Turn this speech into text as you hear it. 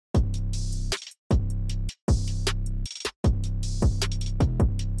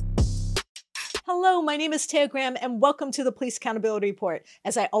Hello, my name is Taya and welcome to the Police Accountability Report.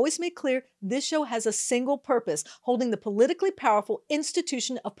 As I always make clear, this show has a single purpose, holding the politically powerful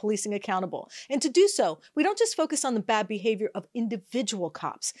institution of policing accountable. And to do so, we don't just focus on the bad behavior of individual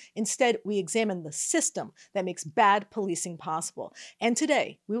cops. Instead, we examine the system that makes bad policing possible. And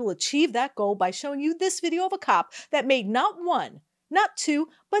today, we will achieve that goal by showing you this video of a cop that made not one, not two,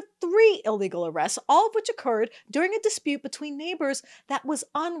 but 3 illegal arrests, all of which occurred during a dispute between neighbors that was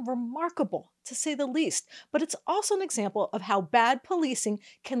unremarkable, to say the least. But it's also an example of how bad policing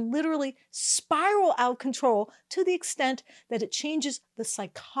can literally spiral out of control to the extent that it changes the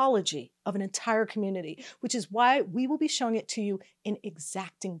psychology of an entire community, which is why we will be showing it to you in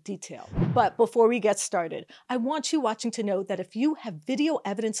exacting detail. But before we get started, I want you watching to know that if you have video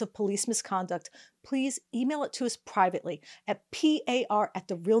evidence of police misconduct, please email it to us privately at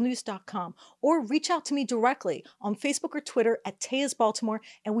par@therealnews.com or reach out to me directly on Facebook or Twitter at Taya's Baltimore,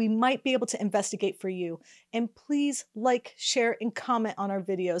 and we might be able to investigate for you. And please like, share, and comment on our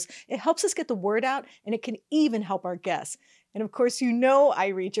videos. It helps us get the word out, and it can even help our guests. And of course, you know I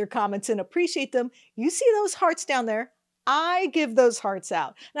read your comments and appreciate them. You see those hearts down there? I give those hearts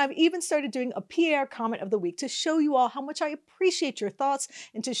out. And I've even started doing a PAR comment of the week to show you all how much I appreciate your thoughts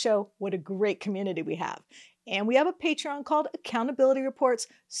and to show what a great community we have. And we have a Patreon called Accountability Reports.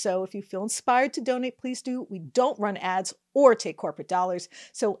 So if you feel inspired to donate, please do. We don't run ads or take corporate dollars.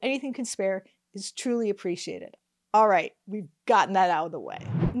 So anything you can spare is truly appreciated. All right, we've gotten that out of the way.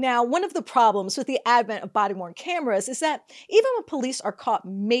 Now, one of the problems with the advent of body-worn cameras is that even when police are caught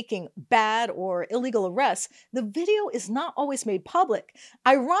making bad or illegal arrests, the video is not always made public.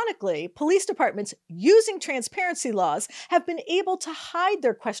 Ironically, police departments using transparency laws have been able to hide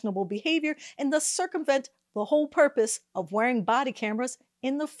their questionable behavior and thus circumvent the whole purpose of wearing body cameras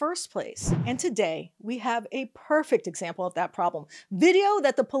in the first place. And today, we have a perfect example of that problem. Video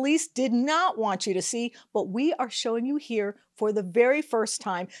that the police did not want you to see, but we are showing you here for the very first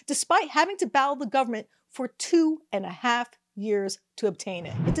time, despite having to battle the government for 2.5 years to obtain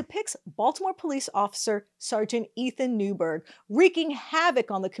it. It depicts Baltimore Police Officer Sergeant Ethan Newberg wreaking havoc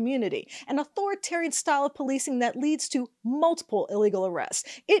on the community, an authoritarian style of policing that leads to multiple illegal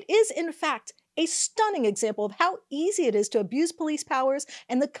arrests. It is, in fact, a stunning example of how easy it is to abuse police powers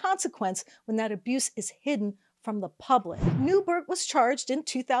and the consequence when that abuse is hidden from the public. Newberg was charged in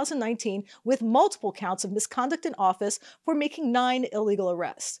 2019 with multiple counts of misconduct in office for making 9 illegal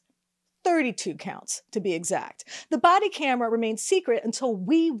arrests. 32 counts, to be exact. The body camera remained secret until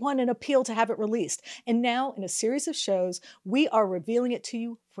we won an appeal to have it released. And now, in a series of shows, we are revealing it to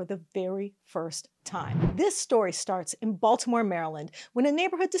you for the very first time. This story starts in Baltimore, Maryland, when a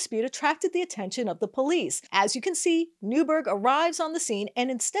neighborhood dispute attracted the attention of the police. As you can see, Newberg arrives on the scene,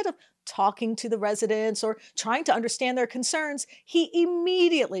 and instead of talking to the residents or trying to understand their concerns, he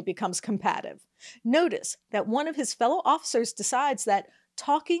immediately becomes combative. Notice that one of his fellow officers decides that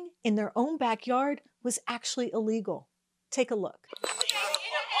talking in their own backyard was actually illegal. Take a look. What is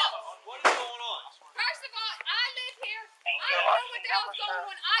going on? First of all, I live here. I don't know what the hell's going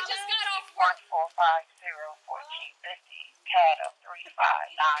on. I just got off work. 1450 CAD of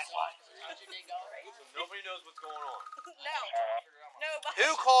 3591. Nobody knows what's going on. No. Nobody. Who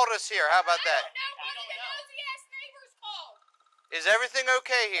called us here? How about that? I don't know. One of the nosy-ass neighbors called. Is everything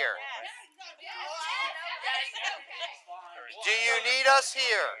okay here? Yes. Do you need us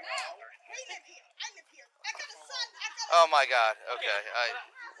here? We live here. I live here. I got a son. Oh my God. Okay.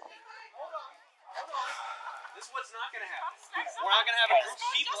 Hold on. This is what's not going to happen. We're not going to have a group of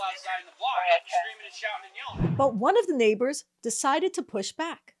people outside in the block screaming and shouting and yelling. But one of the neighbors decided to push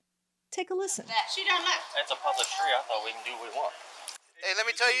back. Take a listen. She done left. It's a public street. I thought we can do what we want. Hey, let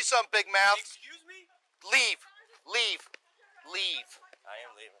me tell you something, big mouth. Excuse me? Leave. Leave. Leave. I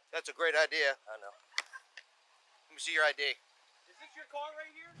am leaving. That's a great idea. I know. Let me see your ID. Is this your car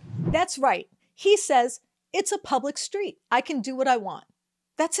right here? That's right. He says, it's a public street. I can do what I want.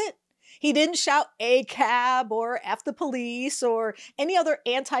 That's it. He didn't shout a cab or F the police or any other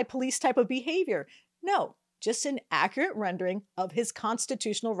anti-police type of behavior. No, just an accurate rendering of his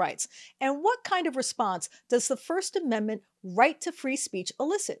constitutional rights. And what kind of response does the First Amendment right to free speech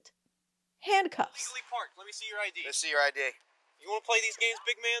elicit? Handcuffs. Legally parked. Let me see your ID. Let's see your ID. You want to play these games,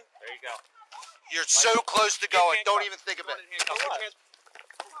 big man? There you go. You're so close to going. Don't even think of it.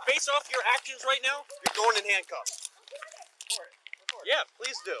 Based off your actions right now, you're going in handcuffs. Yeah,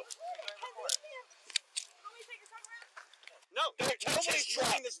 please do. No, nobody's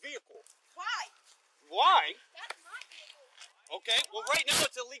driving this vehicle. Why? Why? Okay, well right now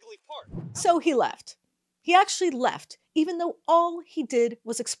it's illegally parked. So he left. He actually left, even though all he did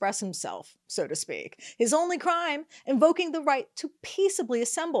was express himself, so to speak. His only crime, invoking the right to peaceably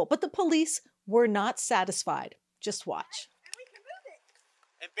assemble. But the police were not satisfied. Just watch.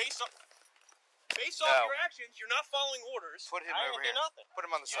 And based off No. your actions, you're not following orders. Put him I over didn't here. do nothing. Put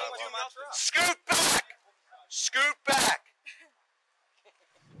him on the You didn't sidewalk. do nothing. Scoot back! Scoot back!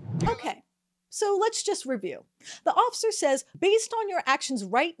 Okay, so let's just review. The officer says, based on your actions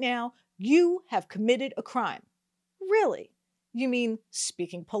right now, you have committed a crime. Really? You mean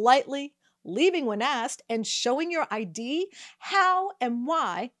speaking politely, leaving when asked, and showing your ID? How and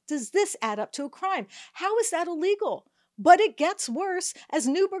why does this add up to a crime? How is that illegal? But it gets worse as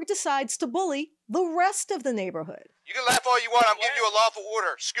Newberg decides to bully the rest of the neighborhood. You can laugh all you want. I'm giving you a lawful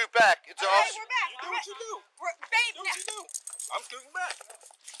order. Scoot back. It's an Hey, officer. we're back. You do what you do. Babe, Do what you do. I'm scooting back.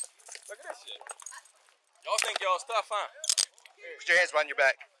 Look at this shit. Y'all think y'all stuff, huh? Put your hands behind your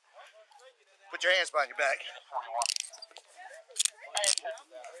back. Put your hands behind your back.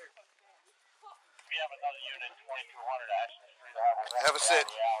 Have a sit.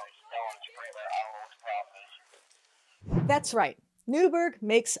 That's right. Newberg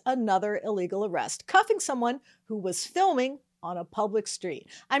makes another illegal arrest, cuffing someone who was filming on a public street.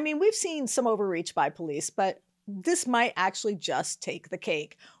 I mean, we've seen some overreach by police, but this might actually just take the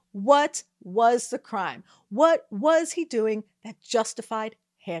cake. What was the crime? What was he doing that justified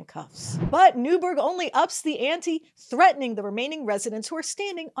handcuffs? But Newberg only ups the ante, threatening the remaining residents who are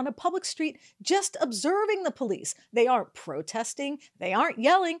standing on a public street just observing the police. They aren't protesting, they aren't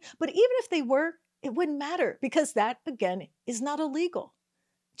yelling, but even if they were, it wouldn't matter because that, again, is not illegal.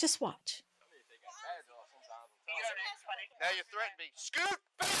 Just watch. Now you threaten me. Scoot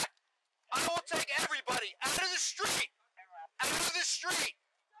back! I will take everybody out of the street! Out of the street!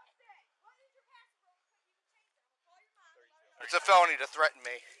 It's a felony to threaten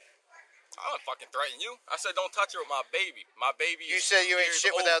me. I don't fucking threaten you. I said don't touch her with my baby. My baby. You said you ain't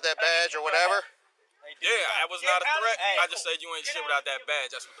shit without that badge or whatever? Yeah, that was not a threat. I just said you ain't shit without that badge.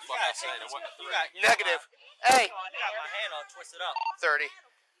 That's what the fuck I said. It wasn't a threat. Negative. Hey! You got my hand on twisted up. 30. You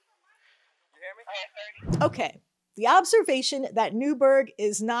hear me? Okay, the observation that Newberg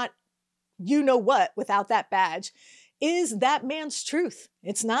is not you-know-what without that badge is that man's truth.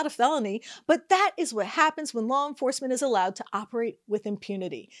 It's not a felony, but that is what happens when law enforcement is allowed to operate with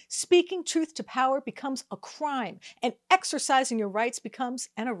impunity. Speaking truth to power becomes a crime, and exercising your rights becomes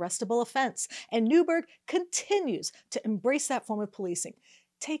an arrestable offense. And Newberg continues to embrace that form of policing.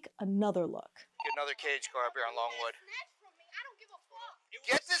 Take another look. Get another cage car up here on Longwood.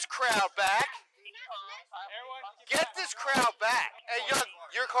 Get this crowd back! Get this crowd back! Hey, young,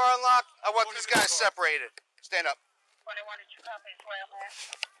 your car unlocked? I want these guys separated. Stand up.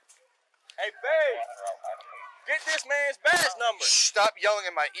 Hey, babe. Get this man's badge number. Stop yelling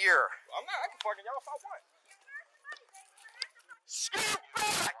in my ear. I'm not. I can fucking yell if I want. Scoot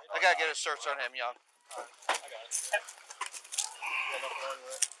back! I gotta get a search on him, young. I got it.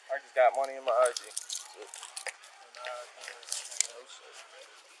 I just got money in my IG.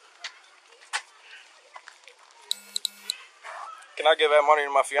 Can I give that money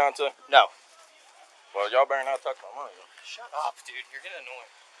to my fiance? No. Well, y'all better not touch my money. Shut up, dude. You're getting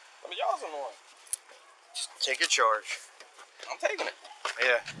annoying. I mean, y'all's annoying. Just take your charge. I'm taking it.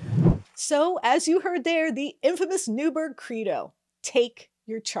 Yeah. So, as you heard there, the infamous Newberg credo, take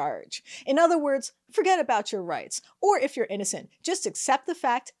your charge. In other words, forget about your rights. Or if you're innocent, just accept the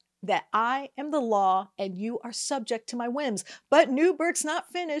fact that I am the law and you are subject to my whims. But Newberg's not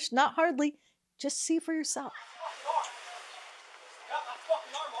finished, not hardly. Just see for yourself.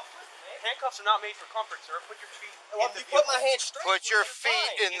 Handcuffs are not made for comfort, sir. Put your feet Well, in if the you put vehicle. my hand straight, Put your you're feet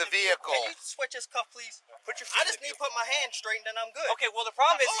fine. in the vehicle. Can you switch this cuff, please? Put your feet I just in the need to put my hand straight and then I'm good. Okay, well, the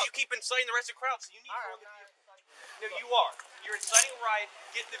problem is you keep inciting the rest of the crowd, so you need to go in the vehicle. No, you are. You're inciting a riot.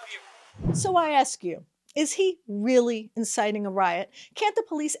 Get in the vehicle. So I ask you, is he really inciting a riot? Can't the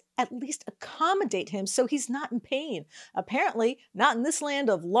police at least accommodate him so he's not in pain? Apparently, not in this land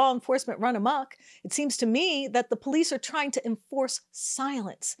of law enforcement run amok. It seems to me that the police are trying to enforce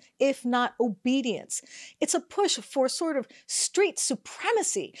silence, if not obedience. It's a push for sort of street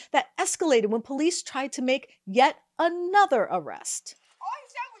supremacy that escalated when police tried to make yet another arrest. All you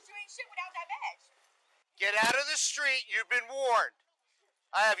said was you ain't shit without that badge. Get out of the street. You've been warned.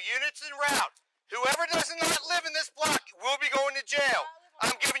 I have units en route. Whoever does not live in this block will be going to jail.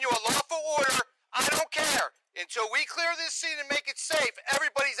 I'm giving you a lawful order. I don't care. Until we clear this scene and make it safe,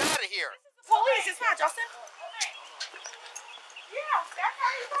 everybody's out of here. Police, it's not Justin. Yeah, that's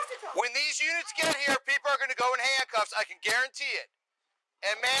how you talking to him. When these units get here, people are going to go in handcuffs. I can guarantee it.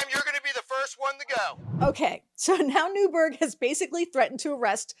 And ma'am, you're going to be the first one to go. Okay, so now Newberg has basically threatened to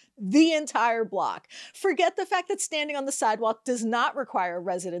arrest the entire block. Forget the fact that standing on the sidewalk does not require a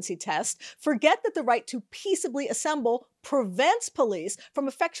residency test. Forget that the right to peaceably assemble prevents police from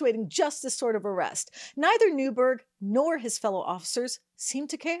effectuating just this sort of arrest. Neither Newberg nor his fellow officers seem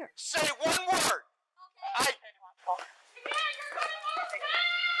to care. Say one word.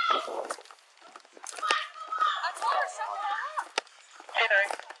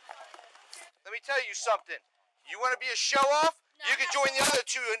 Let me tell you something. You want to be a show-off? You can join the other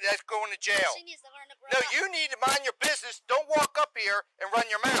two that's going to jail. She needs to learn to grow No, up. you need to mind your business. Don't walk up here and run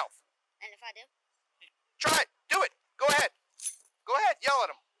your mouth. And if I do? Try it. Do it. Go ahead. Go ahead. Yell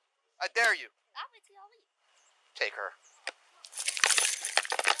at him. I dare you. I'll wait till y'all leave. Take her.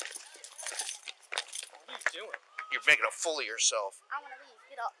 What are you doing? You're making a fool of yourself. I want to leave.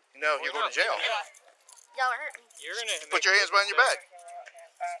 Get up. No, you're going to jail. Y'all are hurting me. You're gonna Put your hands behind your back.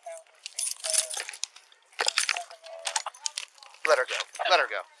 Let her go. Let her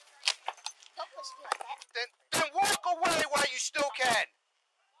go. Don't push me like that. Then walk away while you still can.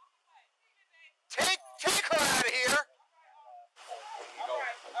 Take her out of here.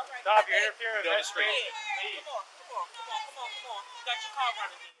 Stop! You're interfering with Go to the street. Leave. Come on. You got your car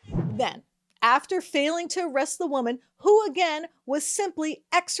running. Then, after failing to arrest the woman, who again was simply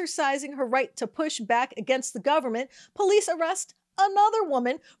exercising her right to push back against the government, police arrest another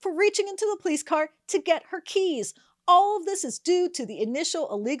woman for reaching into the police car to get her keys. All of this is due to the initial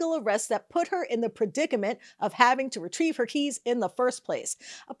illegal arrest that put her in the predicament of having to retrieve her keys in the first place.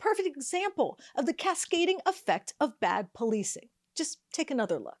 A perfect example of the cascading effect of bad policing. Just take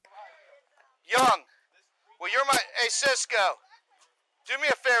another look. Young. Well, you're my... Hey, Cisco. Do me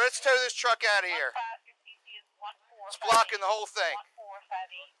a favor. Let's tow this truck out of here. It's blocking the whole thing.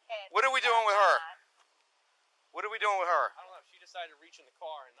 What are we doing with her? What are we doing with her? I don't know. She decided to reach in the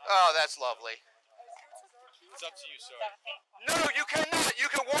car and. Oh, that's lovely. It's up to you, sir. No, you cannot.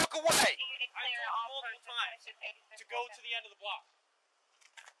 You can walk away. I told you multiple times to go to the end of the block.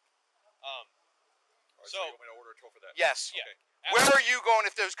 So you want me to order a tow for that? Yes. Yeah. Where are you going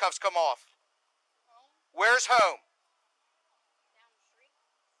if those cuffs come off? Where's home? Down the street.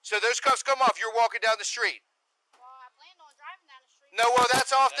 So those cuffs come off, you're walking down the street. Well, I planned on driving down the street. No, well,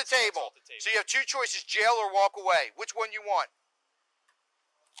 that's off the That's table. off the table. So you have two choices, jail or walk away. Which one you want?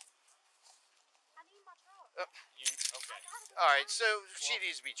 I need my truck. Okay. All right, so she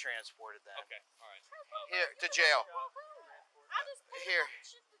needs to be transported then. Okay. All right. Here, to jail. I just pulled Here. up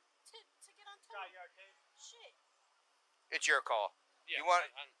shit to get on tow. Shit. It's your call. Yeah. You want...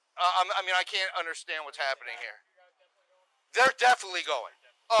 I mean, I can't understand what's happening here. They're definitely going.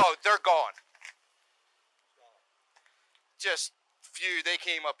 Oh, they're gone. Just few, they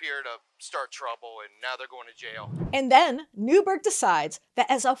came up here to start trouble, and now they're going to jail. And then Newberg decides that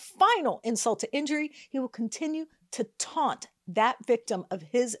as a final insult to injury, he will continue to taunt that victim of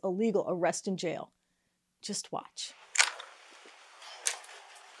his illegal arrest in jail. Just watch.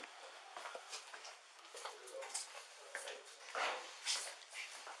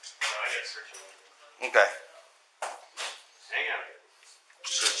 Okay. Hang on.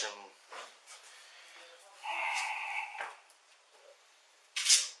 Search him.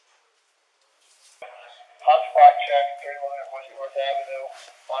 Hotspot check, 31 at West North Avenue,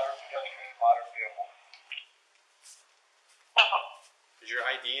 modern pedestrian, modern vehicle. Is your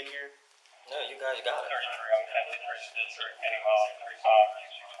ID in here? No, you guys got it.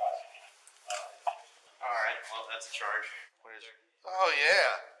 All right. Well, that's a charge. What is it? Oh,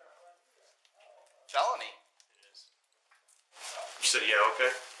 yeah. Felony. It is. You said yeah.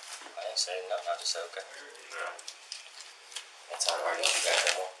 Okay. I didn't say nothing, I just said okay. That's how hard to shoot guys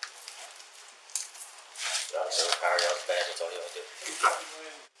no more. Y'all just require y'all's badge, that's all y'all do. Because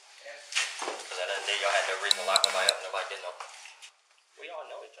at the end of the day, y'all had no reason to lock nobody up, nobody did nothing. We all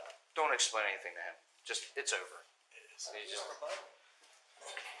know each other. Don't explain anything to him. Just, it's over. It is. It's over, bud.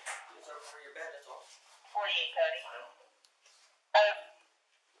 It's over for your bed, that's all. 4830.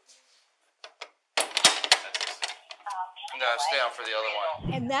 No, stay on for the other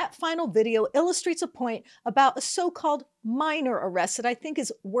one. And that final video illustrates a point about a so-called minor arrest that I think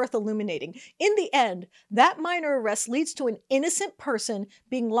is worth illuminating. In the end, that minor arrest leads to an innocent person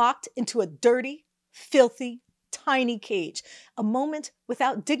being locked into a dirty, filthy, tiny cage. A moment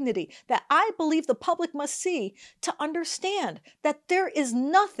without dignity that I believe the public must see to understand that there is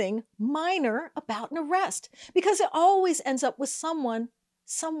nothing minor about an arrest, because it always ends up with someone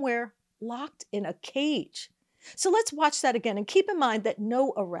somewhere locked in a cage. So let's watch that again and keep in mind that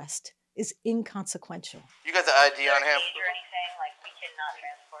no arrest is inconsequential. You got the ID on him? Or anything, like we cannot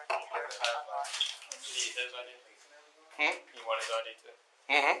transport these. You need his ID? You want his ID too?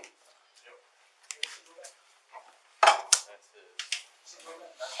 Mm-hmm.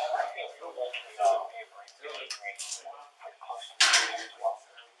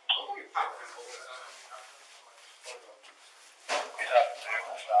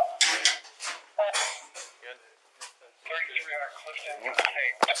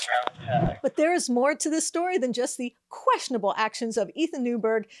 But there is more to this story than just the questionable actions of Ethan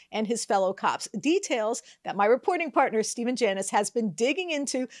Newberg and his fellow cops. Details that my reporting partner, Stephen Janis, has been digging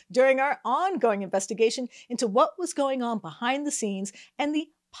into during our ongoing investigation into what was going on behind the scenes and the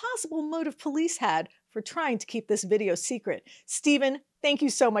possible motive police had for trying to keep this video secret. Stephen, thank you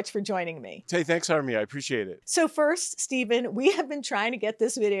so much for joining me. Hey, thanks, Army. I appreciate it. So first, Stephen, we have been trying to get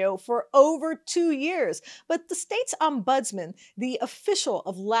this video for over 2 years, but the state's ombudsman, the official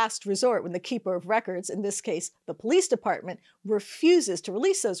of last resort when the keeper of records, in this case, the police department, refuses to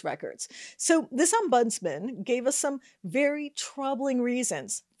release those records. So this ombudsman gave us some very troubling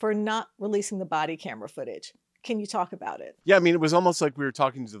reasons for not releasing the body camera footage. Can you talk about it? Yeah, I mean, it was almost like we were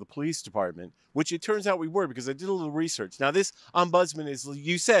talking to the police department, which it turns out we were because I did a little research. Now, this ombudsman is,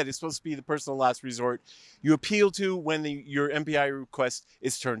 you said, is supposed to be the person of last resort you appeal to when your MPI request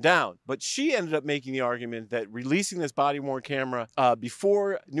is turned down. But she ended up making the argument that releasing this body-worn camera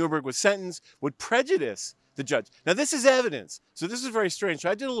before Newberg was sentenced would prejudice the judge. Now, this is evidence, so this is very strange.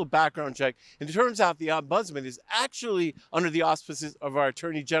 So I did a little background check, and it turns out the ombudsman is actually under the auspices of our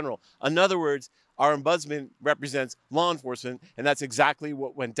attorney general. In other words, our ombudsman represents law enforcement, and that's exactly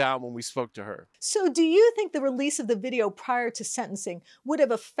what went down when we spoke to her. So do you think the release of the video prior to sentencing would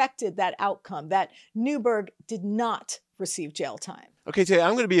have affected that outcome, that Newberg did not receive jail time? Okay, Taya,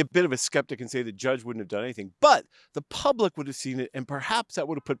 I'm going to be a bit of a skeptic and say the judge wouldn't have done anything, but the public would have seen it, and perhaps that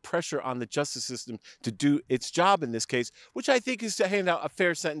would have put pressure on the justice system to do its job in this case, which I think is to hand out a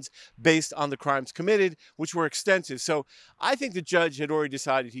fair sentence based on the crimes committed, which were extensive. So I think the judge had already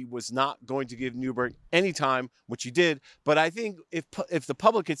decided he was not going to give Newberg any time, which he did, but I think if the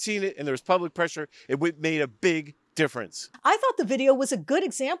public had seen it and there was public pressure, it would have made a big difference. I thought the video was a good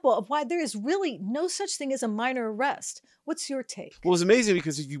example of why there is really no such thing as a minor arrest. What's your take? Well, it's amazing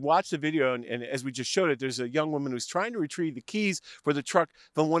because if you watch the video, and as we just showed it, there's a young woman who's trying to retrieve the keys for the truck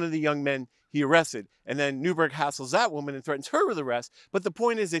from one of the young men he arrested. And then Newberg hassles that woman and threatens her with arrest. But the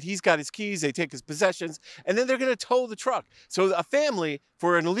point is that he's got his keys, they take his possessions, and then they're going to tow the truck. So a family,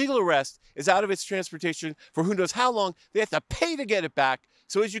 for an illegal arrest, is out of its transportation for who knows how long. They have to pay to get it back.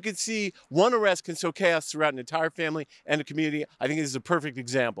 So as you can see, one arrest can sow chaos throughout an entire family and a community. I think this is a perfect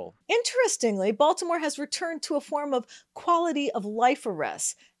example. Interestingly, Baltimore has returned to a form of quality of life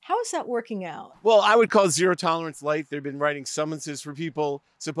arrests. How is that working out? Well, I would call it zero tolerance life. They've been writing summonses for people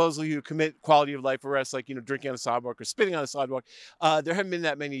supposedly who commit quality of life arrests, like, drinking on a sidewalk or spitting on a sidewalk. There haven't been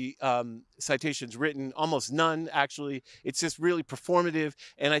that many citations written, almost none, actually. It's just really performative.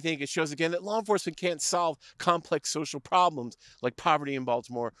 And I think it shows again that law enforcement can't solve complex social problems like poverty in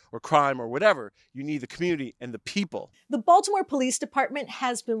Baltimore or crime or whatever. You need the community and the people. The Baltimore Police Department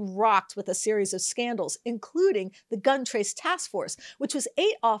has been rocked with a series of scandals, including the Gun Trace Task Force, which was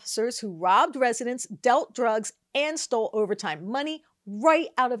 8 officers who robbed residents, dealt drugs, and stole overtime money right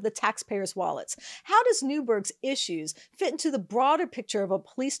out of the taxpayers' wallets. How does Newberg's issues fit into the broader picture of a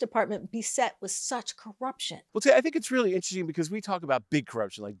police department beset with such corruption? Well, I think it's really interesting because we talk about big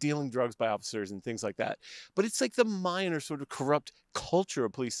corruption, like dealing drugs by officers and things like that. But it's like the minor sort of corrupt culture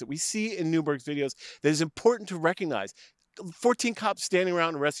of police that we see in Newberg's videos that is important to recognize. 14 cops standing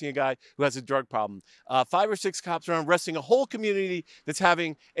around arresting a guy who has a drug problem. 5 or 6 cops around arresting a whole community that's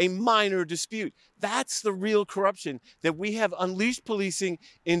having a minor dispute. That's the real corruption, that we have unleashed policing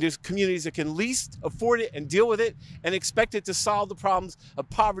into communities that can least afford it and deal with it and expect it to solve the problems of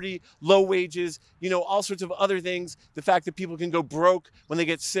poverty, low wages, all sorts of other things. The fact that people can go broke when they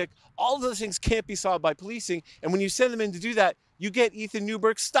get sick. All of those things can't be solved by policing. And when you send them in to do that, you get Ethan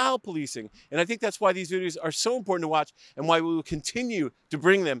Newberg style policing. And I think that's why these videos are so important to watch and why we will continue to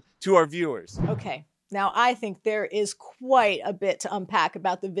bring them to our viewers. Okay, now I think there is quite a bit to unpack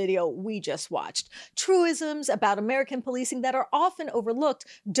about the video we just watched. Truisms about American policing that are often overlooked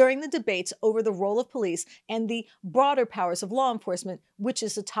during the debates over the role of police and the broader powers of law enforcement, which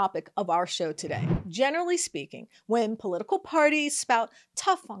is the topic of our show today. Generally speaking, when political parties spout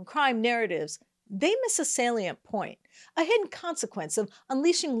tough on crime narratives, they miss a salient point, a hidden consequence of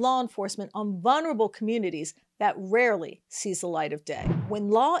unleashing law enforcement on vulnerable communities that rarely sees the light of day. When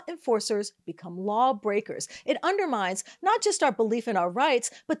law enforcers become lawbreakers, it undermines not just our belief in our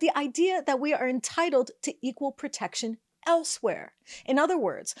rights, but the idea that we are entitled to equal protection elsewhere. In other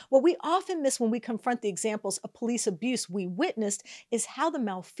words, what we often miss when we confront the examples of police abuse we witnessed is how the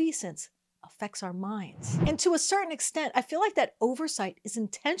malfeasance affects our minds. And to a certain extent, I feel like that oversight is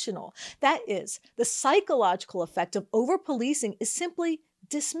intentional. That is, the psychological effect of over-policing is simply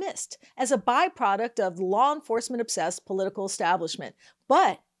dismissed as a byproduct of law enforcement-obsessed political establishment.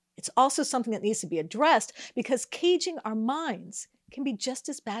 But it's also something that needs to be addressed because caging our minds can be just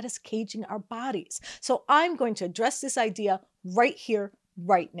as bad as caging our bodies. So I'm going to address this idea right here,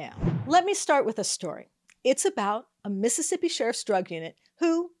 right now. Let me start with a story. It's about a Mississippi Sheriff's Drug Unit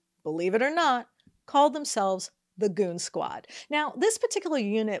who, believe it or not, called themselves the Goon Squad. Now, this particular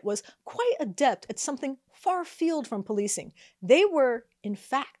unit was quite adept at something far afield from policing. They were, in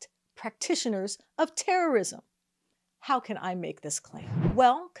fact, practitioners of terrorism. How can I make this claim?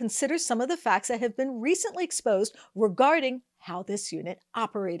 Well, consider some of the facts that have been recently exposed regarding how this unit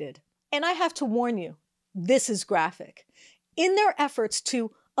operated. And I have to warn you, this is graphic. In their efforts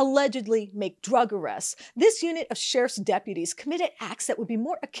to allegedly make drug arrests, this unit of sheriff's deputies committed acts that would be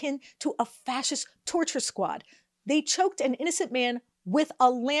more akin to a fascist torture squad. They choked an innocent man with a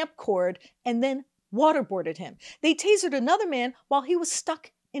lamp cord and then waterboarded him. They tasered another man while he was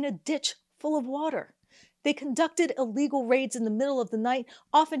stuck in a ditch full of water. They conducted illegal raids in the middle of the night,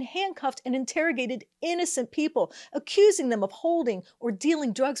 often handcuffed and interrogated innocent people, accusing them of holding or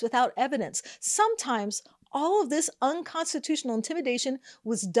dealing drugs without evidence. Sometimes all of this unconstitutional intimidation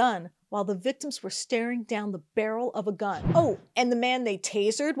was done while the victims were staring down the barrel of a gun. Oh, and the man they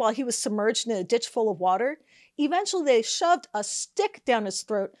tasered while he was submerged in a ditch full of water, eventually they shoved a stick down his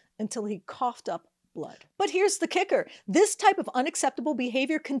throat until he coughed up blood. But here's the kicker. This type of unacceptable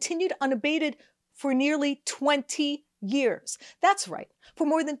behavior continued unabated for nearly 20 years. That's right. For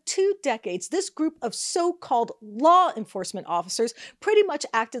more than 2 decades, this group of so-called law enforcement officers pretty much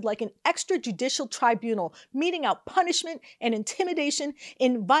acted like an extrajudicial tribunal, meting out punishment and intimidation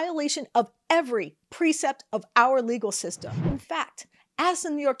in violation of every precept of our legal system. In fact, as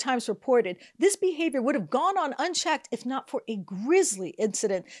the New York Times reported, this behavior would have gone on unchecked if not for a grisly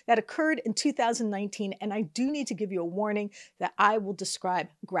incident that occurred in 2019, and I do need to give you a warning that I will describe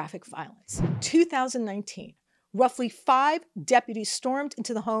graphic violence. 2019, roughly 5 deputies stormed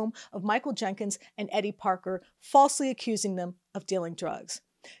into the home of Michael Jenkins and Eddie Parker, falsely accusing them of dealing drugs.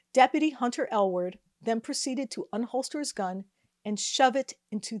 Deputy Hunter Elward then proceeded to unholster his gun and shove it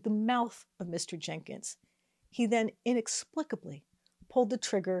into the mouth of Mr. Jenkins. He then inexplicably pulled the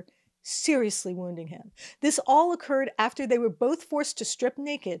trigger, seriously wounding him. This all occurred after they were both forced to strip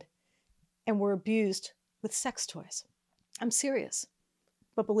naked and were abused with sex toys. I'm serious,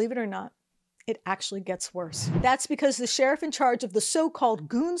 but believe it or not, it actually gets worse. That's because the sheriff in charge of the so-called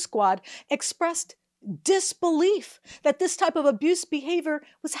Goon Squad expressed disbelief that this type of abuse behavior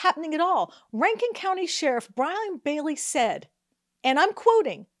was happening at all. Rankin County Sheriff Brian Bailey said, and I'm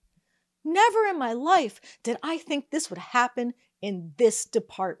quoting, "Never in my life did I think this would happen in this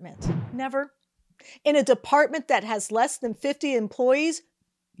department." Never. In a department that has less than 50 employees,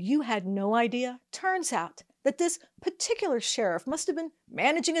 you had no idea. Turns out that this particular sheriff must have been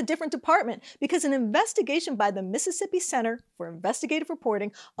managing a different department because an investigation by the Mississippi Center for Investigative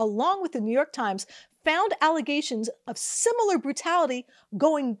Reporting, along with the New York Times, found allegations of similar brutality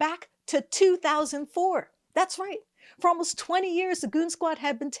going back to 2004. That's right. For almost 20 years, the Goon Squad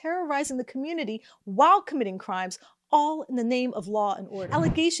had been terrorizing the community while committing crimes, all in the name of law and order.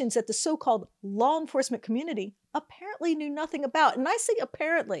 Allegations that the so-called law enforcement community apparently knew nothing about. And I say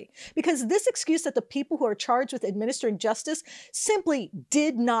apparently, because this excuse that the people who are charged with administering justice simply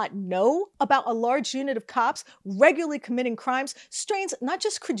did not know about a large unit of cops regularly committing crimes strains not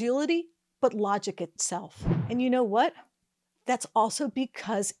just credulity, but logic itself. And you know what? That's also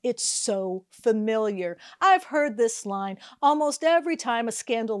because it's so familiar. I've heard this line almost every time a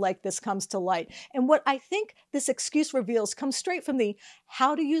scandal like this comes to light. And what I think this excuse reveals comes straight from the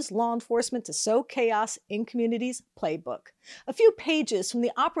How to Use Law Enforcement to Sow Chaos in Communities playbook. A few pages from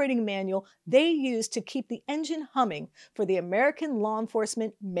the operating manual they use to keep the engine humming for the American law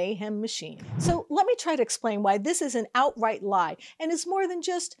enforcement mayhem machine. So let me try to explain why this is an outright lie and is more than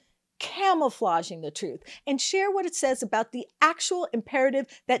just camouflaging the truth, and share what it says about the actual imperative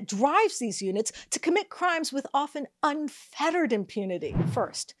that drives these units to commit crimes with often unfettered impunity.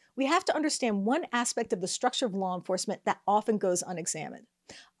 First, we have to understand one aspect of the structure of law enforcement that often goes unexamined.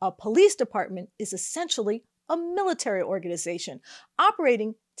 A police department is essentially a military organization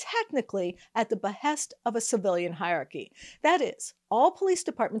operating technically at the behest of a civilian hierarchy. That is, all police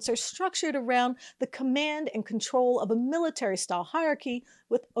departments are structured around the command and control of a military-style hierarchy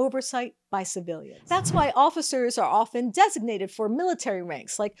with oversight by civilians. That's why officers are often designated for military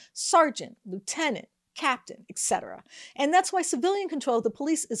ranks like sergeant, lieutenant, captain, etc. And that's why civilian control of the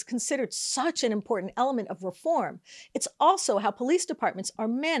police is considered such an important element of reform. It's also how police departments are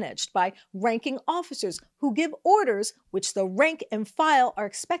managed by ranking officers who give orders which the rank and file are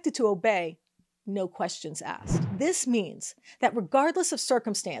expected to obey, no questions asked. This means that regardless of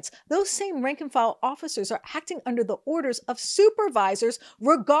circumstance, those same rank and file officers are acting under the orders of supervisors,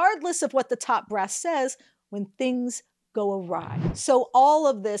 regardless of what the top brass says, when things go awry. So all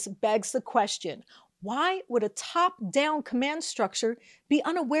of this begs the question, why would a top-down command structure be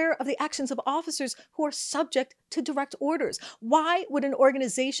unaware of the actions of officers who are subject to direct orders? Why would an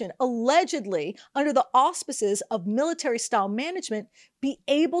organization allegedly under the auspices of military-style management be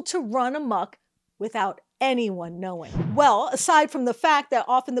able to run amok without anyone knowing? Well, aside from the fact that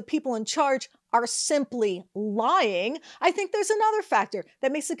often the people in charge are simply lying, I think there's another factor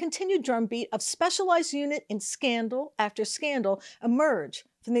that makes the continued drumbeat of specialized unit in scandal after scandal emerge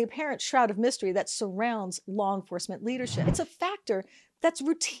from the apparent shroud of mystery that surrounds law enforcement leadership. It's a factor that's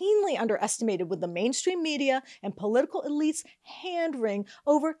routinely underestimated, with the mainstream media and political elites hand-wring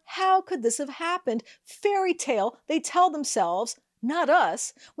over how could this have happened fairy tale they tell themselves, not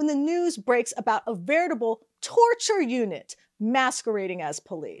us, when the news breaks about a veritable torture unit masquerading as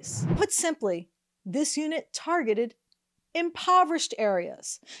police. Put simply, this unit targeted impoverished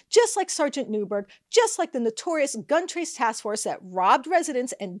areas. Just like Sergeant Newberg, just like the notorious gun trace task force that robbed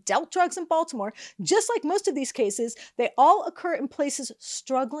residents and dealt drugs in Baltimore, just like most of these cases, they all occur in places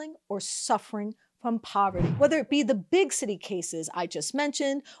struggling or suffering from poverty. Whether it be the big city cases I just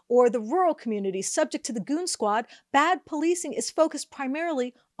mentioned or the rural communities subject to the goon squad, bad policing is focused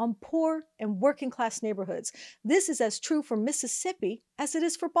primarily on poor and working class neighborhoods. This is as true for Mississippi as it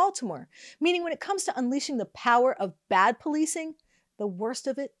is for Baltimore, meaning when it comes to unleashing the power of bad policing, the worst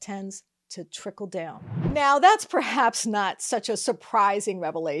of it tends to trickle down. Now, that's perhaps not such a surprising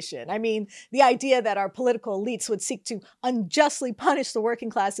revelation. I mean, the idea that our political elites would seek to unjustly punish the working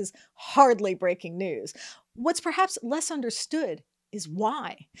class is hardly breaking news. What's perhaps less understood is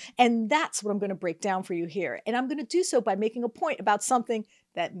why. And that's what I'm going to break down for you here. And I'm going to do so by making a point about something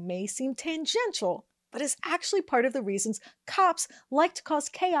that may seem tangential, but is actually part of the reasons cops like to cause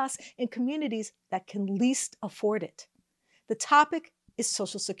chaos in communities that can least afford it. The topic is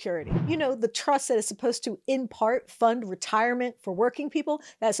Social Security. You know, the trust that is supposed to, in part, fund retirement for working people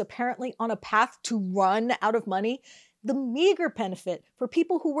that is apparently on a path to run out of money. The meager benefit for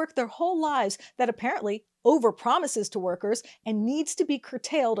people who work their whole lives that apparently overpromises to workers and needs to be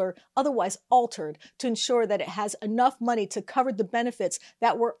curtailed or otherwise altered to ensure that it has enough money to cover the benefits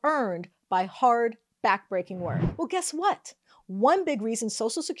that were earned by hard, backbreaking work. Well, guess what? One big reason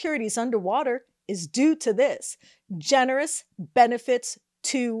Social Security is underwater is due to this: generous benefits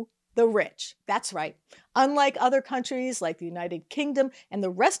to the rich. That's right. Unlike other countries like the United Kingdom and the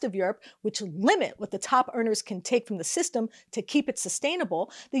rest of Europe, which limit what the top earners can take from the system to keep it sustainable,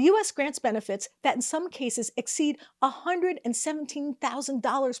 the U.S. grants benefits that in some cases exceed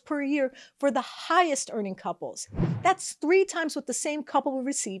 $117,000 per year for the highest earning couples. That's 3 times what the same couple will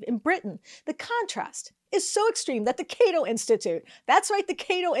receive in Britain. The contrast is so extreme that the Cato Institute, that's right, the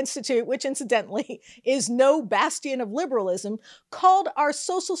Cato Institute, which incidentally is no bastion of liberalism, called our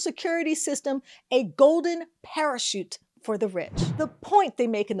Social Security system a golden parachute for the rich. The point they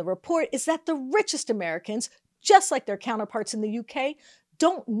make in the report is that the richest Americans, just like their counterparts in the UK,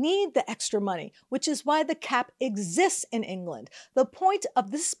 don't need the extra money, which is why the cap exists in England. The point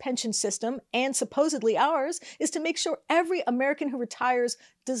of this pension system, and supposedly ours, is to make sure every American who retires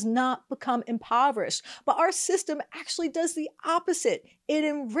does not become impoverished. But our system actually does the opposite. It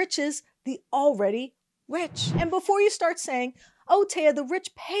enriches the already rich. And before you start saying, oh, Taya, the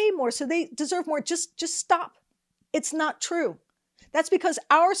rich pay more, so they deserve more, just stop. It's not true. That's because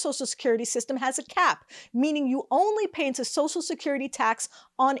our Social Security system has a cap, meaning you only pay into Social Security tax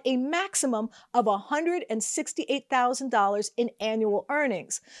on a maximum of $168,000 in annual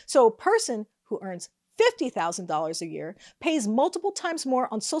earnings. So a person who earns $50,000 a year pays multiple times more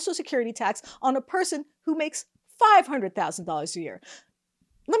on Social Security tax on a person who makes $500,000 a year.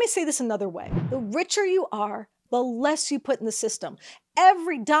 Let me say this another way. The richer you are, the less you put in the system.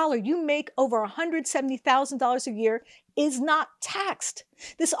 Every dollar you make over $170,000 a year is not taxed.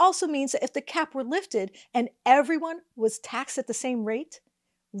 This also means that if the cap were lifted and everyone was taxed at the same rate,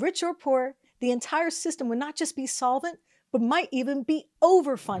 rich or poor, the entire system would not just be solvent, but might even be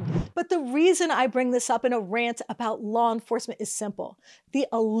overfunded. But the reason I bring this up in a rant about law enforcement is simple. The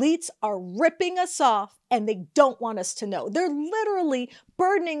elites are ripping us off and they don't want us to know. They're literally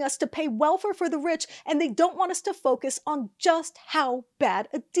burdening us to pay welfare for the rich, and they don't want us to focus on just how bad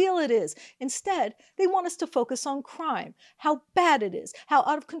a deal it is. Instead, they want us to focus on crime, how bad it is, how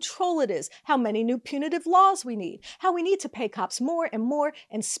out of control it is, how many new punitive laws we need, how we need to pay cops more and more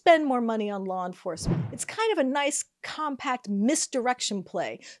and spend more money on law enforcement. It's kind of a nice, compact misdirection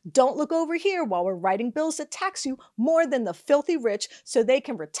play. Don't look over here while we're writing bills that tax you more than the filthy rich so they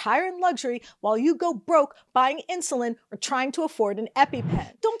can retire in luxury while you go broke buying insulin or trying to afford an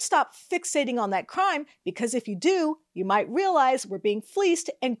EpiPen. Don't stop fixating on that crime, because if you do, you might realize we're being fleeced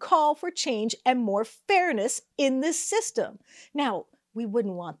and call for change and more fairness in this system. Now, we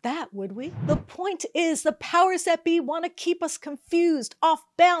wouldn't want that, would we? The point is, the powers that be want to keep us confused, off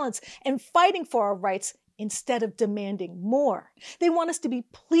balance, and fighting for our rights instead of demanding more. They want us to be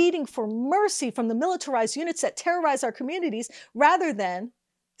pleading for mercy from the militarized units that terrorize our communities rather than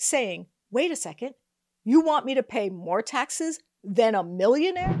saying, wait a second, you want me to pay more taxes than a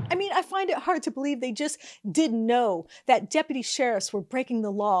millionaire? I mean, I find it hard to believe they just didn't know that deputy sheriffs were breaking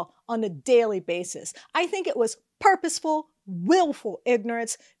the law on a daily basis. I think it was purposeful, willful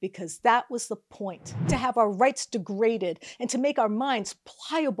ignorance, because that was the point, to have our rights degraded and to make our minds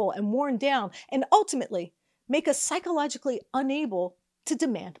pliable and worn down, and ultimately make us psychologically unable to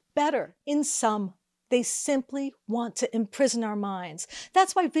demand better. In sum, they simply want to imprison our minds.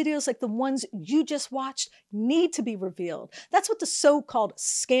 That's why videos like the ones you just watched need to be revealed. That's what the so-called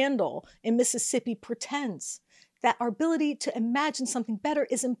scandal in Mississippi pretends, that our ability to imagine something better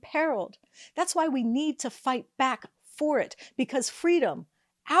is imperiled. That's why we need to fight back for it, because freedom,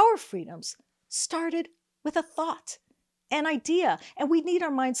 our freedoms, started with a thought, an idea, and we need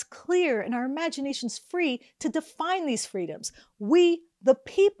our minds clear and our imaginations free to define these freedoms. We, the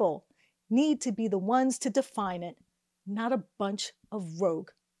people, need to be the ones to define it, not a bunch of rogue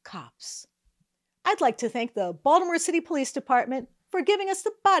cops. I'd like to thank the Baltimore City Police Department for giving us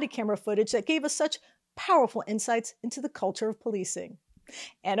the body camera footage that gave us such powerful insights into the culture of policing.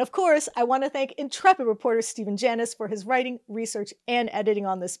 And of course, I want to thank intrepid reporter Stephen Janis for his writing, research, and editing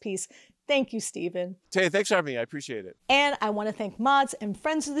on this piece. Thank you, Stephen. Taya, thanks for having me. I appreciate it. And I want to thank mods and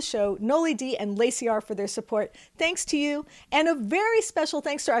friends of the show, Noli D and Lacey R, for their support. Thanks to you. And a very special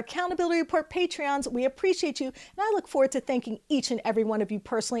thanks to our Accountability Report Patreons. We appreciate you. And I look forward to thanking each and every one of you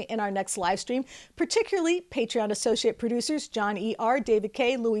personally in our next live stream, particularly Patreon associate producers John E.R., David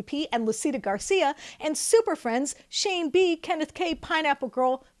K., Louis P., and Lucita Garcia, and super friends Shane B., Kenneth K., Pineapple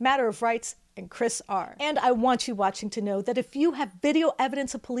Girl, Matter of Rights, and Chris R. And I want you watching to know that if you have video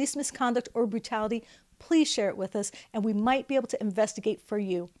evidence of police misconduct or brutality, please share it with us and we might be able to investigate for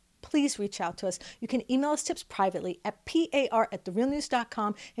you. Please reach out to us. You can email us tips privately at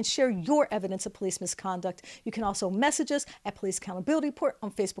par@therealnews.com and share your evidence of police misconduct. You can also message us at Police Accountability Report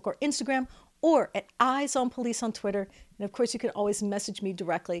on Facebook or Instagram, or at Eyes on Police on Twitter. And of course, you can always message me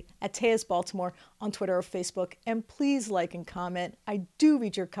directly at Taya's Baltimore on Twitter or Facebook. And please like and comment. I do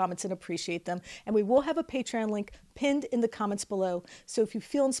read your comments and appreciate them. And we will have a Patreon link pinned in the comments below. So if you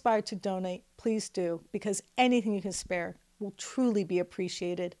feel inspired to donate, please do, because anything you can spare will truly be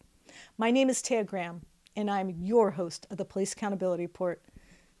appreciated. My name is Taya Graham, and I'm your host of the Police Accountability Report.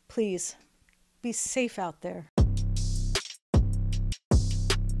 Please be safe out there.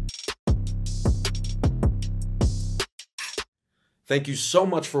 Thank you so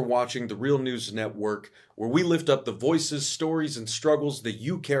much for watching The Real News Network, where we lift up the voices, stories, and struggles that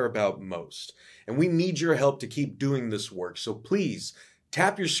you care about most. And we need your help to keep doing this work. So please,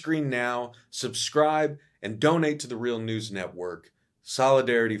 tap your screen now, subscribe, and donate to The Real News Network.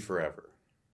 Solidarity forever.